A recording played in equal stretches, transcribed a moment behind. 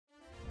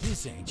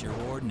This ain't your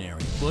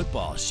ordinary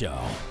football show.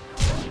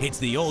 It's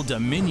the Old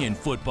Dominion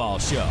Football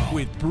Show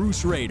with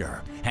Bruce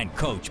Rader and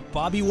Coach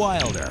Bobby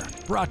Wilder.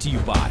 Brought to you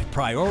by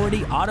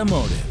Priority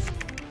Automotive.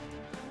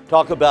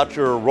 Talk about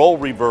your role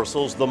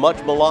reversals. The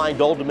much maligned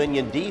Old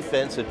Dominion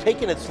defense had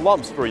taken its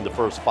lumps during the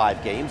first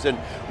 5 games and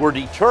were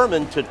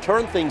determined to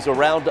turn things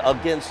around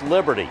against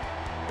Liberty.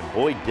 And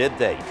boy, did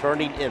they,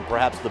 turning in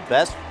perhaps the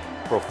best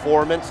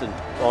performance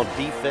on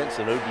defense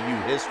in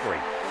ODU history.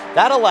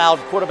 That allowed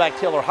quarterback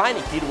Taylor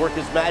Heineke to work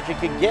his magic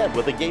again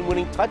with a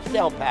game-winning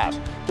touchdown pass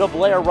to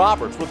Blair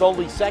Roberts with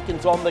only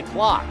seconds on the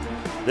clock.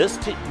 This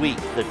week,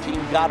 the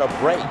team got a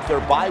break, their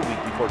bye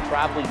week, before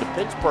traveling to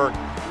Pittsburgh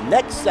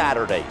next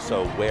Saturday.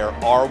 So where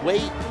are we?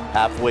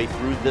 Halfway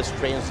through this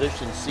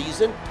transition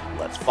season?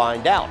 Let's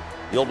find out.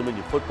 The Old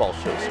Dominion Football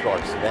Show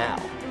starts now.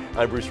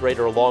 I'm Bruce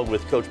Rader along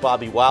with Coach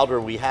Bobby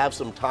Wilder. We have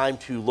some time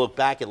to look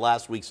back at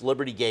last week's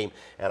Liberty game,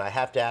 and I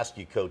have to ask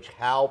you, Coach,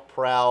 how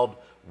proud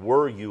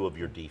were you of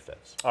your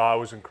defense? I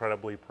was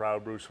incredibly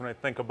proud, Bruce. When I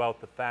think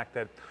about the fact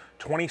that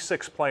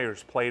 26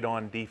 players played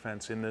on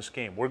defense in this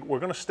game. We're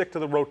going to stick to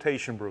the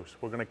rotation, Bruce.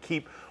 We're going to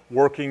keep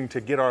working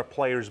to get our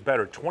players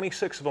better.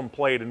 26 of them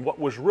played, and what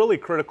was really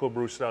critical,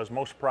 Bruce, that I was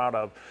most proud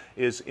of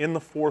is in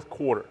the fourth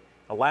quarter,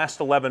 the last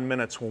 11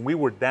 minutes when we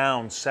were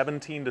down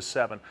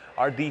 17-7,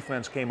 our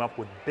defense came up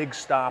with big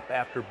stop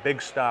after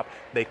big stop.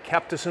 They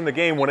kept us in the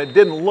game when it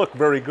didn't look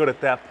very good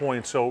at that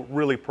point, so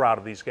really proud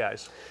of these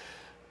guys.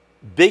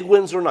 Big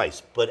wins are nice,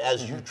 but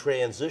as you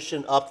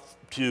transition up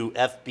to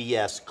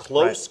FBS,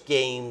 close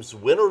games,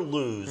 win or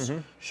lose,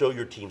 show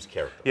your team's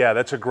character. Yeah,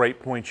 that's a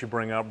great point you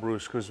bring up,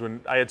 Bruce, because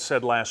when I had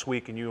said last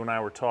week, and you and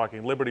I were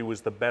talking, Liberty was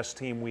the best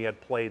team we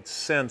had played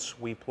since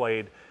we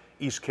played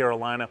East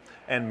Carolina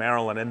and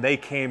Maryland, and they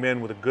came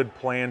in with a good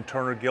plan.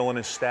 Turner Gill and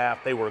his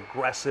staff, they were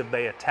aggressive,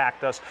 they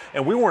attacked us,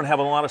 and we weren't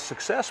having a lot of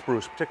success,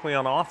 Bruce, particularly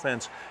on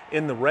offense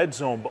in the red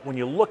zone. But when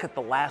you look at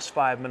the last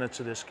 5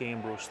 minutes of this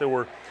game, Bruce, there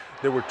were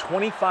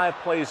 25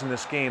 plays in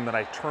this game that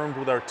I termed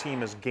with our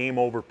team as game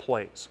over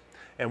plays.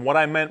 And what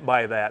I meant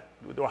by that,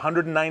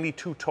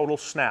 192 total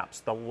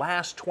snaps. The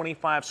last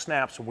 25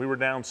 snaps when we were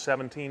down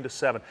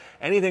 17-7,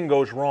 anything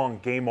goes wrong,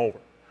 game over.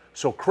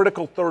 So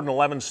critical 3rd and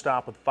 11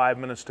 stop with 5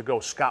 minutes to go.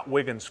 Scott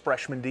Wiggins,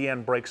 freshman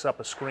DN, breaks up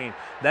a screen.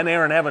 Then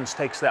Aaron Evans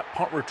takes that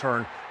punt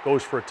return,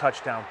 goes for a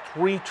touchdown.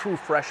 3 true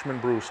freshmen,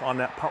 Bruce, on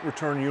that punt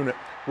return unit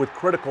with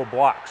critical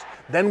blocks.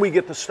 Then we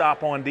get the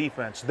stop on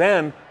defense.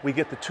 Then we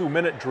get the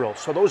 2-minute drill.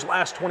 So those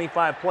last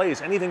 25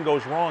 plays, anything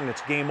goes wrong,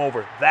 it's game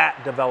over.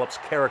 That develops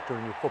character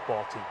in your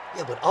football team.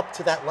 Yeah, but up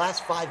to that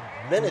last 5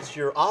 minutes,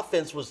 your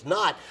offense was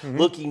not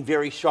looking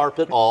very sharp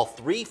at all.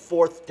 3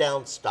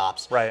 fourth-down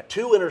stops,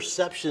 2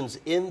 interceptions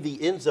in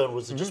the end zone.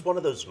 Was it just one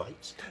of those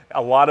nights?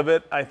 A lot of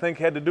it, I think,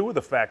 had to do with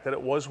the fact that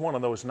it was one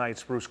of those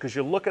nights, Bruce, because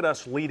you look at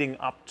us leading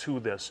up to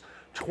this.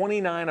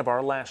 29 of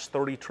our last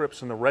 30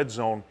 trips in the red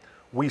zone,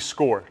 we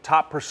score.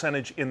 Top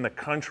percentage in the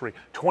country.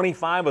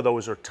 25 of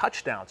those are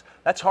touchdowns.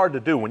 That's hard to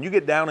do. When you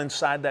get down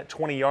inside that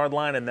 20-yard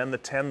line and then the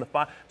 10, the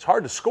 5, it's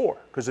hard to score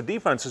because the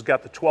defense has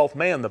got the 12th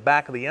man in the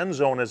back of the end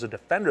zone as a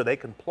defender. They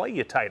can play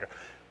you tighter.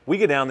 We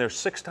get down there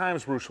 6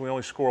 times, Bruce, we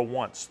only score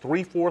once.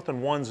 3 4th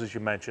and 1s, as you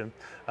mentioned.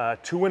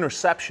 2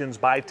 interceptions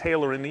by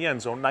Taylor in the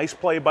end zone. Nice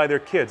play by their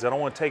kids. I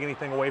don't want to take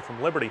anything away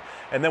from Liberty.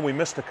 And then we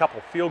missed a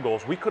couple field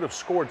goals. We could have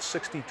scored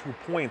 62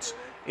 points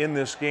in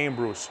this game,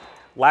 Bruce.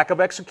 Lack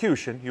of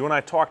execution. You and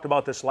I talked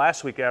about this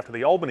last week after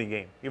the Albany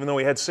game. Even though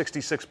we had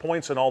 66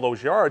 points and all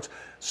those yards,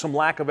 some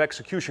lack of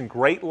execution.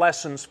 Great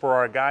lessons for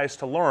our guys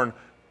to learn,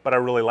 but I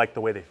really like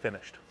the way they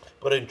finished.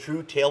 But in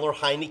true Taylor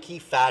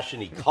Heineke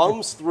fashion, he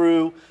comes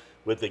through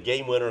with the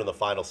game winner in the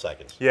final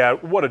seconds. Yeah,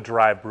 what a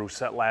drive, Bruce,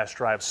 that last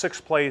drive. 6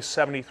 plays,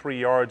 73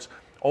 yards.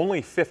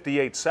 Only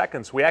 58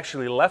 seconds. We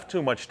actually left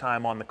too much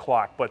time on the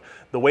clock, but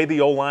the way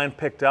the O-line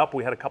picked up,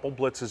 we had a couple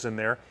blitzes in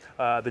there.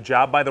 The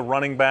job by the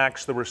running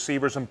backs, the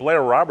receivers, and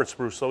Blair Roberts,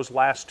 Bruce, those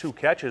last 2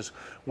 catches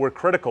were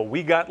critical.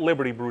 We got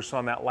Liberty, Bruce,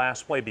 on that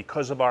last play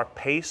because of our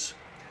pace.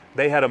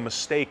 They had a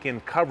mistake in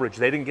coverage.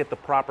 They didn't get the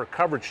proper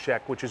coverage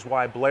check, which is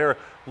why Blair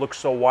looked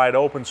so wide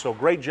open. So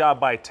great job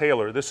by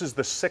Taylor. This is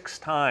the 6th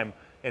time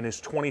in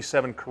his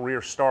 27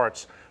 career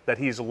starts that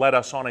he's led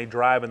us on a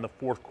drive in the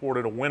fourth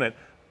quarter to win it.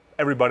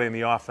 Everybody in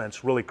the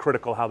offense really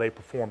critical how they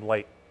performed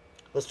late.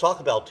 Let's talk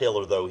about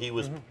Taylor, though. He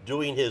was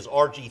doing his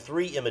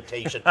RG3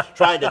 imitation,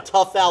 trying to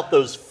tough out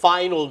those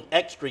final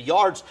extra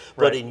yards.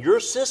 But in your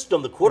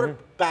system, the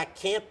quarterback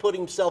can't put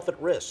himself at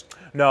risk.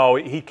 No,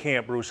 he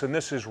can't, Bruce. And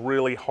this is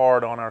really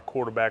hard on our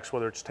quarterbacks,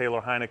 whether it's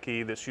Taylor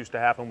Heineke. This used to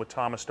happen with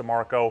Thomas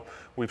DeMarco.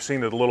 We've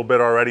seen it a little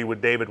bit already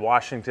with David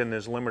Washington in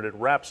his limited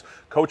reps.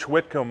 Coach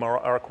Whitcomb,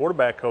 our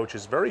quarterback coach,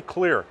 is very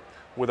clear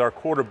with our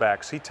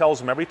quarterbacks. He tells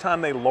them every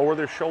time they lower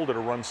their shoulder to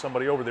run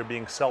somebody over, they're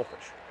being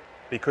selfish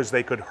because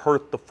they could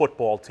hurt the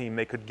football team.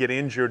 They could get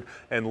injured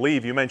and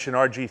leave. You mentioned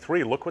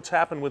RG3. Look what's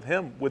happened with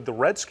him with the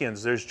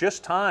Redskins. There's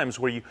just times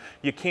where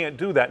you can't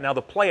do that. Now,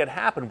 the play had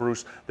happened,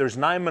 Bruce. There's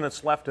 9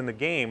 minutes left in the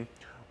game.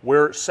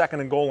 We're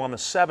second and goal on the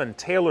 7.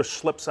 Taylor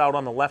slips out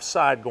on the left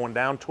side going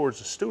down towards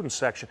the student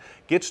section,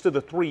 gets to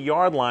the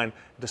 3-yard line,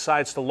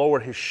 decides to lower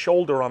his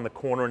shoulder on the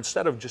corner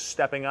instead of just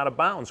stepping out of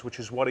bounds, which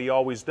is what he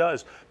always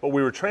does. But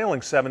we were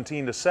trailing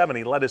 17-7.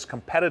 He let his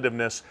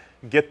competitiveness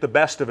get the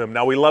best of him.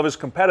 Now, we love his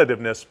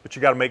competitiveness, but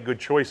you got to make good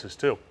choices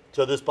too.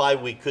 So this bye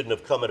week couldn't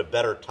have come at a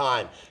better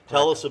time.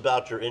 Tell us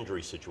about your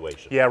injury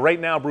situation. Yeah, right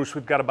now, Bruce,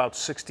 we've got about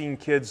 16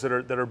 kids that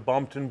are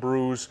bumped and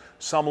bruised,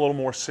 some a little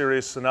more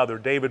serious than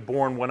others. David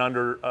Bourne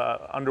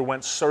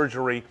underwent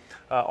surgery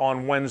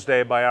on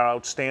Wednesday by our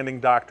outstanding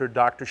doctor,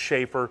 Dr.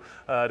 Schaefer,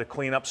 to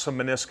clean up some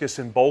meniscus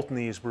in both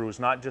knees, Bruce,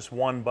 not just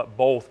one, but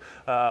both.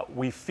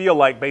 We feel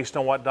like, based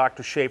on what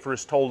Dr. Schaefer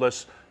has told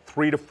us,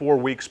 3 to 4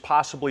 weeks,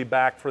 possibly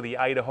back for the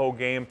Idaho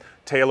game.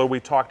 Taylor,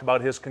 we talked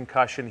about his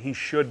concussion. He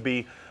should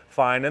be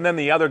fine. And then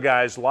the other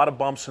guys, a lot of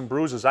bumps and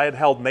bruises. I had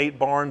held Nate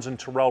Barnes and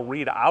Terrell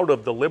Reed out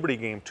of the Liberty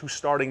game, 2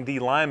 starting D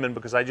linemen,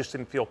 because I just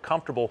didn't feel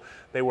comfortable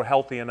they were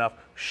healthy enough.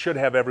 Should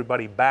have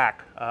everybody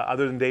back,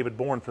 other than David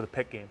Bourne for the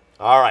Pitt game.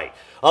 All right.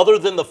 Other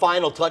than the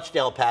final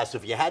touchdown pass,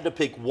 if you had to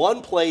pick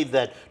one play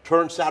that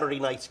turned Saturday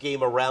night's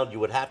game around, you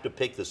would have to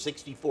pick the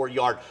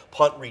 64-yard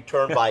punt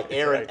return by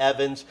Aaron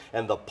Evans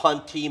and the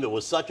punt team. It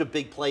was such a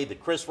big play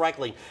that Chris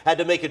Reckling had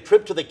to make a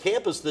trip to the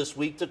campus this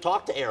week to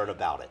talk to Aaron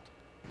about it.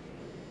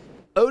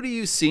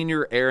 ODU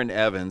senior Aaron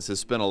Evans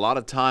has spent a lot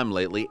of time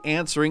lately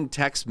answering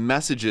text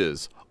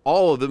messages,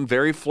 all of them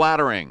very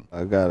flattering.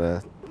 I got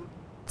a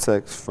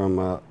text from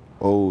an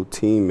old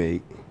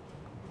teammate.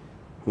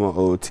 My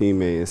old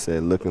teammate and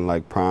said, looking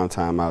like prime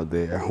time out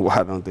there.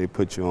 Why don't they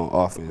put you on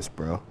offense,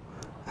 bro?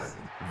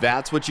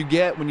 That's what you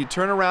get when you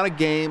turn around a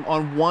game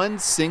on one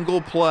single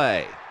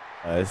play.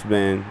 It's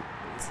been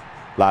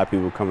a lot of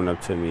people coming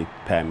up to me,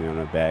 pat me on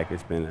the back.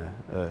 It's been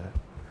a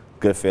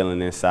good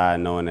feeling inside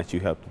knowing that you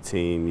helped the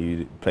team,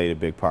 you played a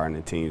big part in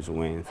the team's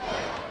wins.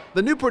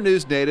 The Newport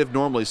News native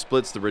normally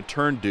splits the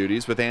return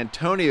duties with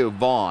Antonio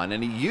Vaughn,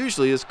 and he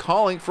usually is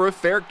calling for a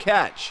fair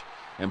catch.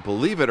 And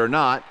believe it or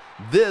not,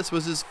 this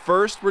was his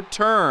first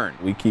return.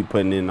 We keep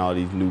putting in all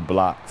these new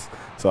blocks,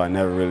 so I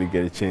never really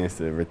get a chance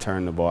to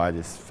return the ball. I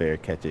just fair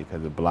catch it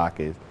because the block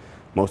is,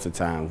 most of the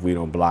time, if we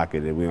don't block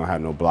it, we don't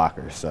have no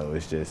blockers, so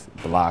it's just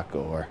block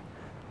or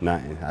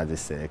nothing. I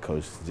just said,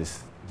 Coach,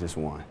 just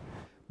one.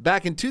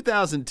 Back in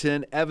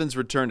 2010, Evans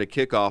returned a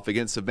kickoff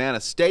against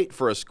Savannah State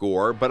for a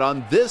score, but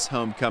on this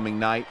homecoming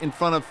night, in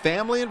front of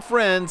family and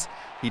friends,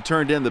 he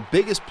turned in the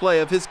biggest play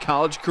of his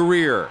college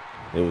career.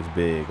 It was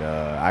big.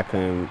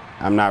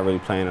 I'm not really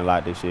playing a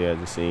lot this year as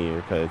a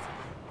senior because,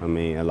 I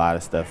mean, a lot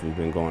of stuff has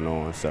been going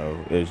on, so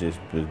it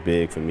was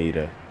big for me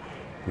to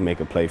make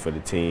a play for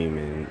the team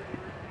and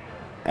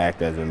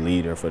act as a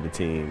leader for the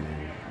team.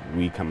 And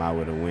we come out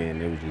with a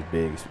win. It was just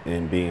big.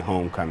 And being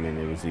homecoming,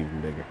 it was even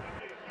bigger.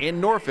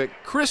 In Norfolk,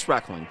 Chris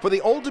Reckling for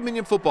the Old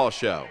Dominion Football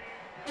Show.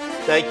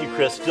 Thank you,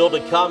 Chris. Still to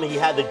come, he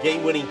had the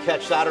game-winning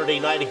catch Saturday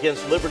night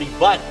against Liberty,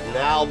 but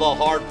now the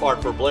hard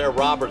part for Blair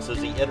Roberts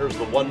as he enters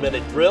the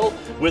 1-minute drill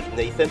with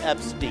Nathan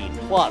Epstein.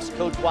 Plus,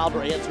 Coach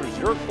Wilder answers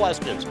your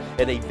questions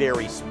in a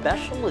very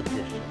special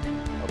edition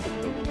of the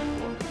Coach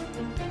Report.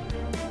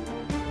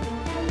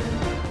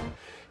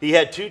 He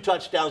had 2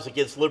 touchdowns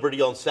against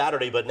Liberty on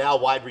Saturday, but now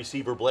wide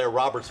receiver Blair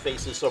Roberts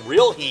faces some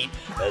real heat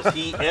as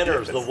he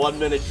enters the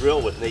 1-minute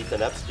drill with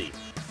Nathan Epstein.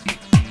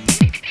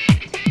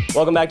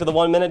 Welcome back to the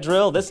 1-minute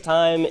drill. This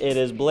time it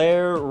is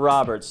Blair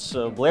Roberts.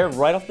 So Blair,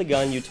 right off the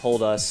gun, you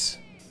told us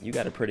you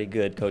got a pretty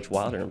good Coach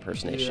Wilder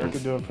impersonation. Yeah, I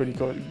could do a pretty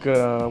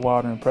good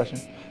Wilder impression.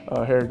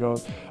 Here it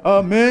goes.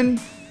 Men,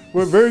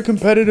 we're very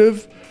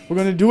competitive. We're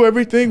going to do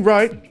everything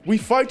right. We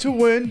fight to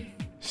win.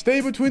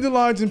 Stay between the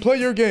lines and play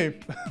your game.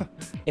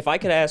 If I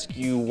could ask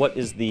you, what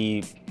is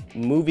the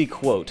movie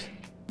quote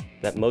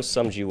that most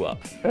sums you up?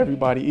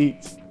 Everybody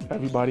eats.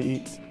 Everybody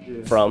eats.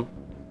 Yeah. From?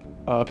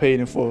 Paid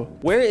in full.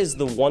 Where is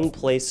the one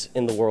place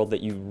in the world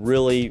that you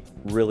really,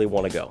 really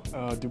want to go?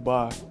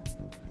 Dubai.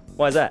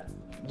 Why is that?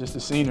 Just the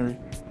scenery.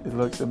 It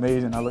looks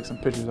amazing. I looked some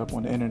pictures up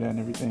on the internet and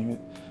everything.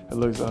 It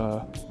looks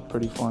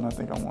pretty fun. I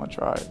think I want to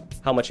try it.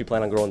 How much you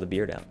plan on growing the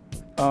beard out?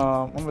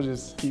 I'm gonna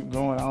just keep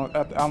going.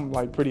 I'm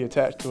like pretty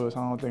attached to it, so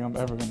I don't think I'm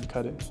ever gonna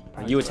cut it.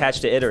 Are you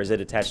attached to it, or is it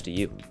attached to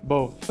you?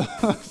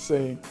 Both.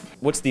 Same.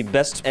 What's the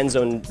best end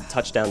zone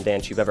touchdown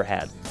dance you've ever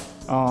had?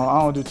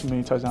 I don't do too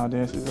many touchdown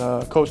dances.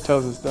 Coach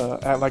tells us to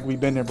act like we've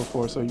been there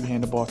before, so you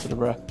hand the ball to the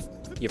ref.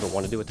 You ever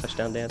want to do a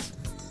touchdown dance?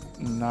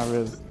 Not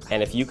really.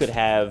 And if you could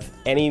have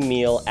any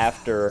meal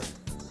after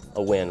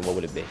a win, what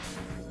would it be?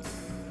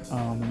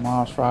 My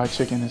mom's fried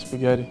chicken and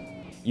spaghetti.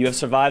 You have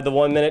survived the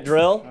 1-minute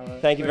drill.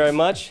 Right. Thank you very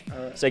much.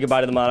 Say goodbye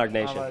to the Monarch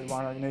Nation. All right,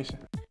 Monarch Nation.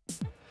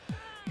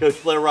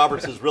 Coach Blair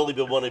Roberts has really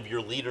been one of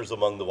your leaders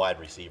among the wide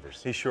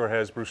receivers. He sure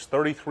has, Bruce.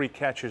 33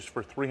 catches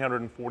for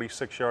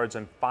 346 yards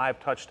and 5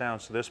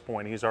 touchdowns to this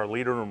point. He's our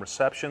leader in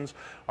receptions,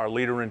 our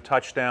leader in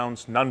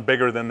touchdowns, none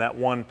bigger than that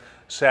one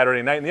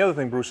Saturday night. And the other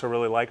thing, Bruce, I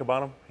really like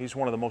about him, he's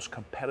one of the most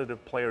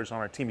competitive players on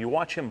our team. You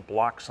watch him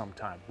block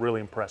sometime.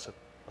 Really impressive.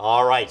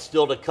 All right,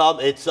 still to come,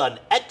 it's an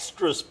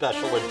extra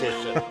special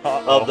edition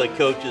of the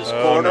Coach's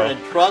Corner. No.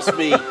 And trust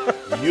me,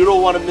 you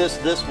don't want to miss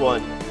this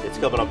one.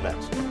 coming up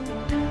next.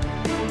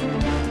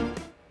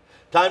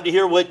 Time to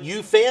hear what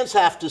you fans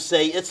have to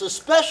say. It's a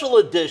special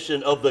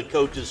edition of the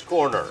Coach's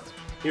Corner.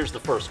 Here's the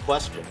first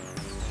question.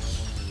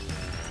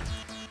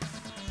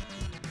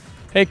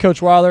 Hey,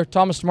 Coach Wilder.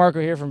 Thomas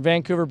DeMarco here from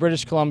Vancouver,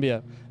 British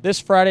Columbia. This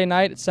Friday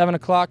night at 7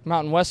 o'clock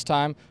Mountain West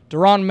time,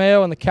 Deron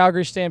Mayo and the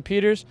Calgary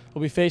Stampeders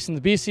will be facing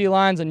the BC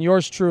Lions and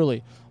yours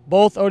truly,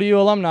 both ODU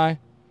alumni.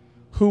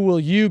 Who will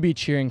you be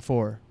cheering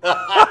for?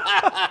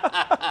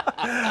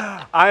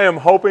 I am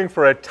hoping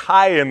for a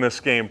tie in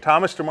this game.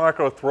 Thomas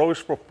DeMarco throws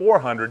for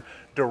 400.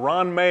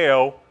 Deron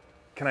Mayo,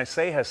 can I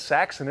say, has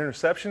sacks and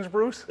interceptions,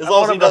 Bruce? As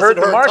long as he doesn't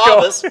hurt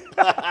Thomas.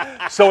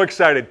 So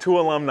excited. 2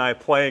 alumni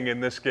playing in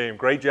this game.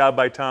 Great job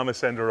by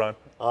Thomas and Deron.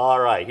 All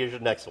right, here's your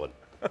next one.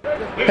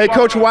 Hey,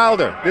 Coach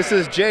Wilder. This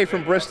is Jay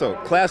from Bristol,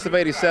 class of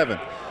 '87.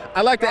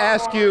 I'd like to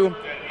ask you,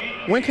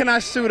 when can I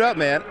suit up,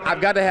 man? I've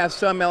got to have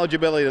some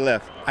eligibility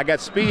left. I got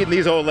speed in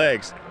these old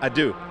legs. I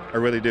do. I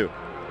really do.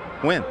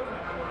 When?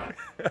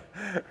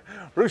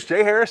 Bruce,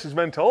 Jay Harris has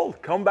been told,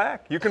 come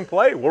back. You can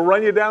play. We'll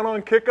run you down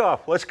on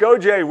kickoff. Let's go,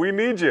 Jay. We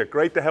need you.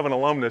 Great to have an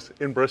alumnus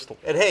in Bristol.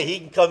 And hey, he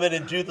can come in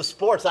and do the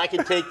sports. I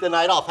can take the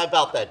night off. How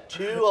about that?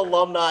 2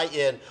 alumni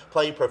in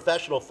playing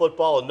professional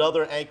football,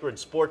 another anchor in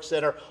Sports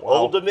Center. Wow.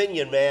 Old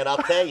Dominion, man, I'll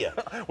tell you.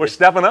 We're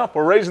stepping up.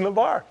 We're raising the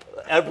bar.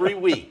 Every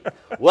week.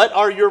 What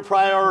are your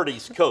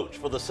priorities, Coach,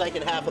 for the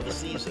second half of the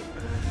season?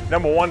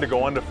 Number 1, to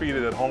go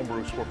undefeated at home,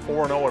 Bruce. We're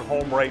 4-0 at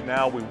home right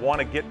now. We want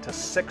to get to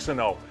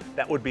 6-0.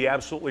 That would be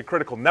absolutely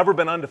critical. Never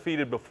been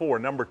undefeated before.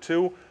 Number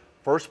 2,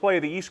 first play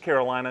of the East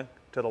Carolina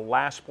to the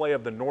last play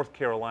of the North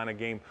Carolina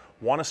game.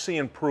 Want to see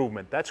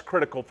improvement. That's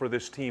critical for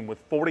this team with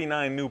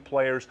 49 new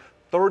players,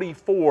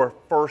 34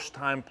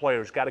 first-time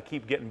players. Got to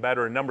keep getting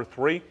better. And number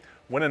 3,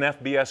 win an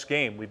FBS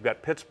game. We've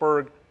got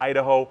Pittsburgh,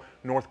 Idaho,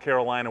 North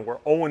Carolina. We're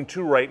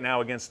 0-2 right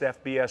now against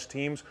FBS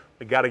teams.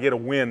 We got to get a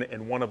win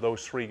in one of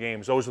those 3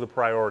 games. Those are the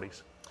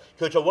priorities.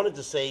 Coach, I wanted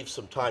to save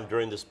some time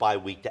during this bye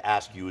week to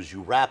ask you, as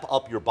you wrap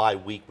up your bye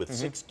week with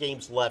 6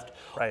 games left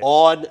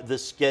on the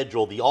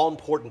schedule, the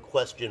all-important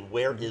question,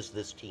 where is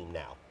this team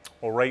now?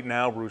 Well, right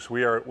now, Bruce,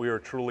 we are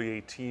truly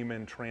a team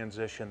in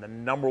transition. The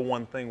number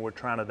 1 thing we're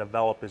trying to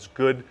develop is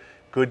good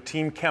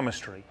team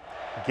chemistry,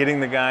 getting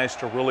the guys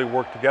to really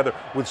work together.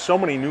 With so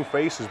many new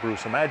faces,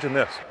 Bruce, imagine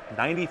this,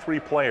 93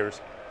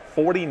 players,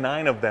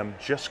 49 of them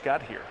just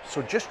got here.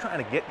 So just trying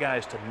to get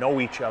guys to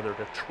know each other,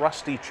 to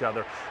trust each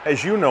other.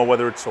 As you know,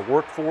 whether it's the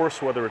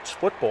workforce, whether it's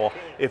football,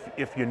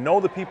 if you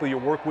know the people you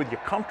work with, you're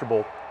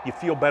comfortable, you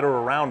feel better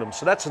around them.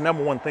 So that's the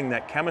number 1 thing,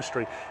 that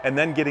chemistry, and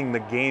then getting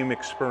the game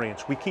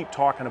experience. We keep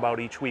talking about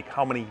each week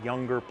how many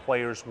younger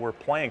players we're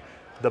playing.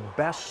 The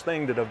best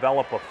thing to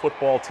develop a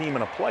football team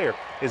and a player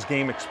is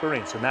game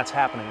experience, and that's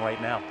happening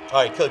right now.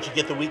 All right, Coach, you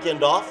get the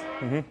weekend off?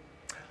 Mm-hmm.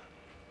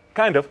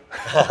 Kind of.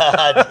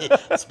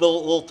 It's a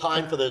little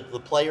time for the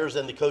players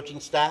and the coaching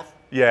staff?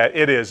 Yeah,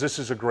 it is. This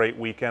is a great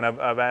weekend.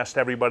 I've asked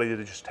everybody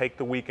to just take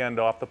the weekend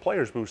off. The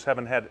players, Bruce,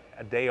 haven't had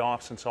a day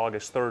off since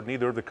August 3rd.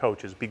 Neither of the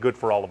coaches. Be good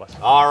for all of us.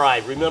 All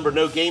right. Remember,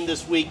 no game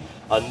this week.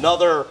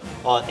 Another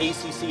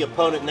ACC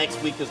opponent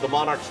next week as the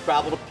Monarchs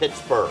travel to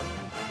Pittsburgh.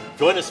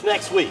 Join us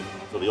next week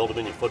for the Old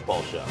Dominion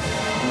Football Show.